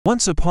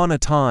Once upon a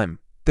time,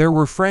 there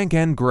were Frank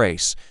and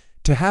Grace,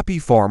 two happy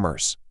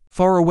farmers,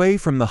 far away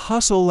from the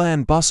hustle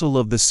and bustle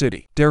of the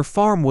city. Their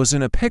farm was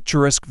in a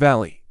picturesque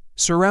valley,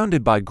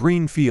 surrounded by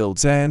green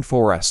fields and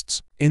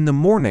forests. In the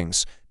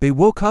mornings, they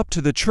woke up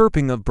to the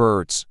chirping of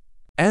birds,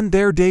 and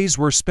their days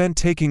were spent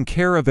taking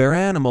care of their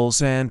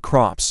animals and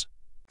crops.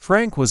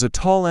 Frank was a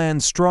tall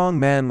and strong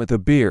man with a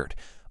beard,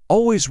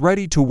 always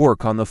ready to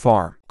work on the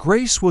farm.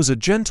 Grace was a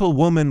gentle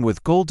woman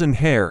with golden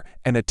hair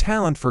and a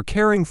talent for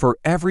caring for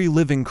every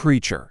living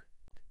creature.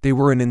 They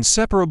were an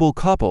inseparable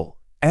couple,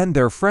 and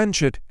their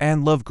friendship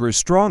and love grew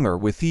stronger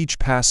with each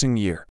passing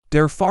year.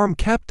 Their farm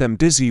kept them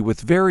busy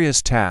with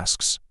various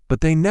tasks,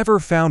 but they never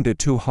found it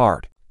too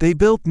hard. They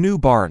built new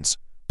barns,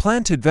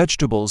 planted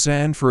vegetables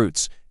and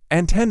fruits,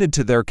 and tended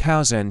to their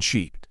cows and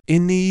sheep.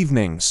 In the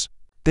evenings,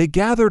 they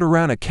gathered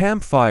around a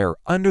campfire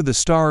under the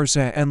stars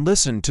and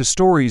listened to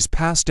stories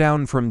passed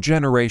down from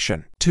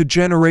generation to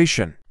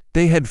generation.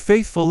 They had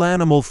faithful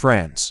animal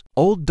friends.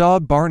 Old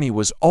dog Barney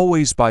was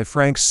always by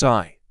Frank's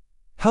side,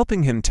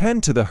 helping him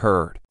tend to the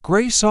herd.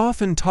 Grace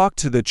often talked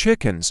to the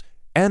chickens,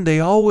 and they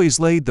always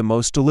laid the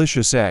most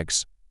delicious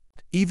eggs.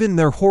 Even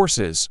their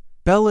horses,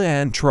 Bella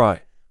and Troy,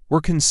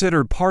 were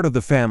considered part of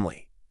the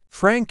family.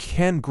 Frank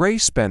and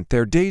Grace spent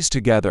their days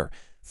together,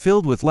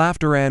 filled with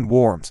laughter and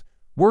warmth,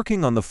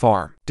 working on the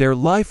farm. Their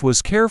life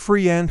was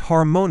carefree and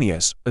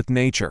harmonious with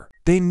nature.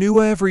 They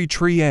knew every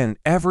tree and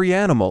every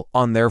animal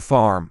on their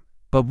farm.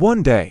 But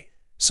one day,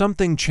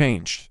 something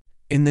changed.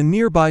 In the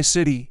nearby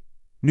city,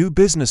 new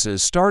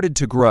businesses started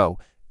to grow,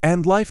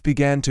 and life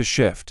began to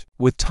shift.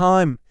 With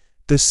time,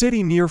 the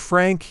city near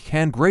Frank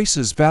and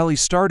Grace's valley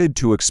started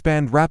to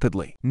expand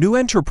rapidly. New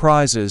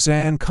enterprises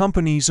and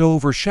companies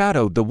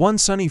overshadowed the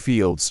once sunny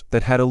fields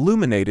that had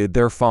illuminated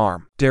their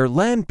farm. Their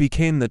land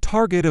became the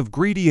target of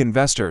greedy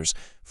investors.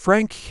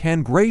 Frank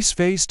and Grace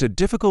faced a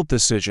difficult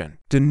decision.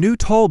 The new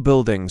tall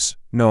buildings,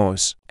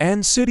 noise,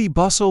 and city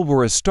bustle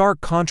were a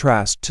stark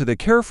contrast to the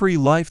carefree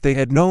life they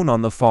had known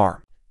on the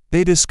farm.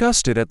 They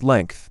discussed it at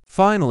length.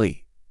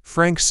 Finally,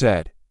 Frank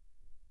said,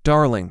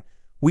 "Darling,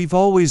 we've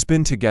always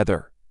been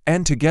together,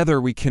 and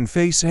together we can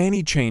face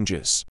any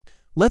changes.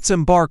 Let's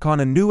embark on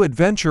a new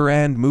adventure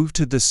and move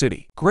to the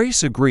city."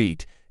 Grace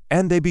agreed,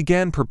 and they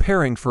began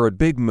preparing for a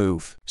big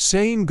move.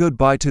 Saying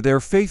goodbye to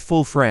their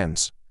faithful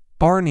friends,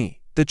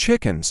 Barney, the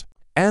chickens,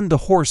 and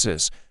the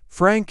horses,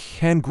 Frank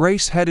and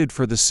Grace headed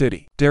for the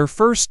city. Their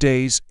first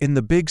days in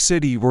the big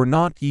city were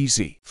not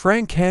easy.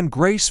 Frank and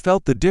Grace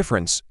felt the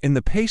difference in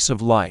the pace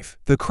of life,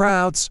 the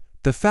crowds,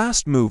 the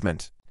fast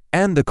movement,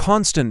 and the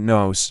constant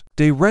noise.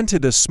 They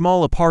rented a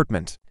small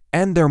apartment,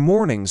 and their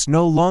mornings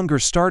no longer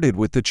started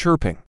with the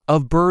chirping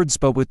of birds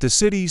but with the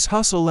city's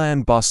hustle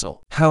and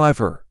bustle.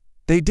 However,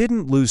 they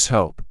didn't lose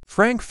hope.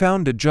 Frank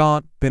found a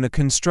job in a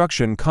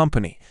construction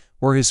company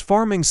where his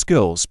farming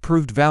skills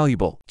proved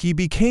valuable. He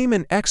became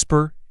an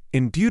expert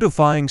in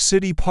beautifying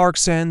city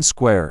parks and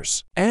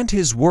squares, and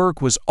his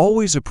work was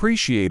always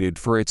appreciated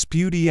for its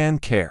beauty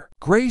and care.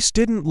 Grace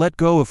didn't let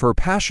go of her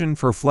passion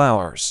for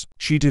flowers.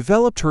 She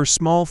developed her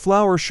small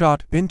flower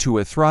shop into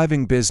a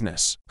thriving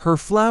business. Her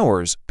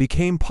flowers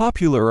became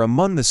popular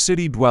among the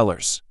city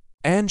dwellers,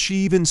 and she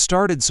even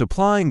started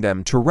supplying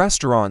them to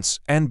restaurants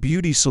and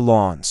beauty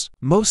salons.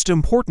 Most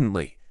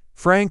importantly,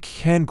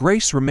 Frank and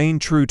Grace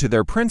remained true to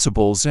their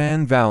principles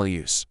and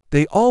values.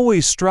 They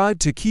always strived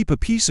to keep a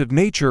piece of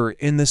nature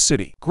in the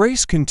city.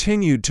 Grace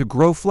continued to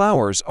grow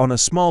flowers on a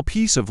small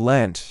piece of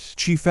land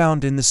she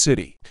found in the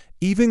city,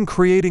 even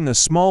creating a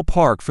small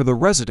park for the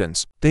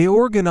residents. They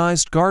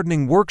organized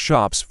gardening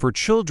workshops for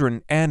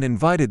children and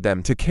invited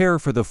them to care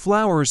for the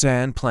flowers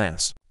and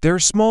plants. Their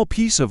small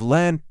piece of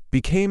land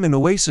became an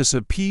oasis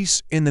of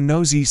peace in the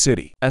noisy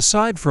city.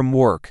 Aside from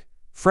work,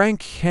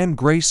 Frank and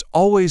Grace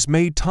always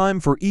made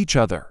time for each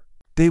other.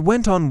 They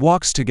went on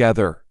walks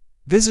together,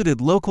 visited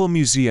local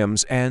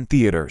museums and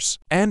theaters,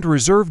 and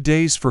reserved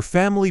days for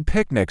family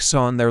picnics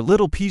on their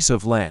little piece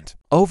of land.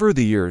 Over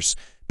the years,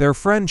 their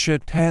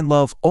friendship and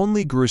love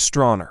only grew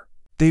stronger.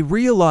 They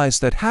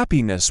realized that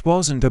happiness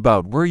wasn't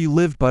about where you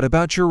lived but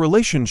about your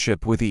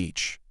relationship with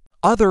each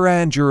other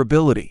and your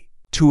ability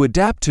to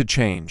adapt to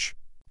change.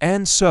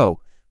 And so,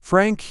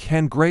 Frank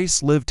and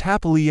Grace lived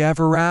happily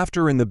ever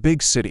after in the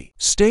big city,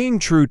 staying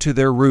true to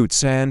their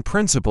roots and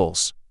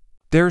principles.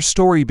 Their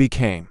story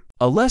became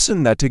a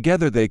lesson that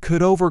together they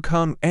could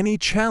overcome any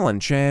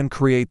challenge and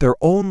create their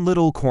own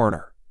little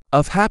corner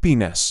of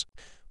happiness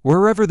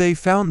wherever they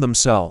found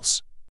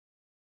themselves.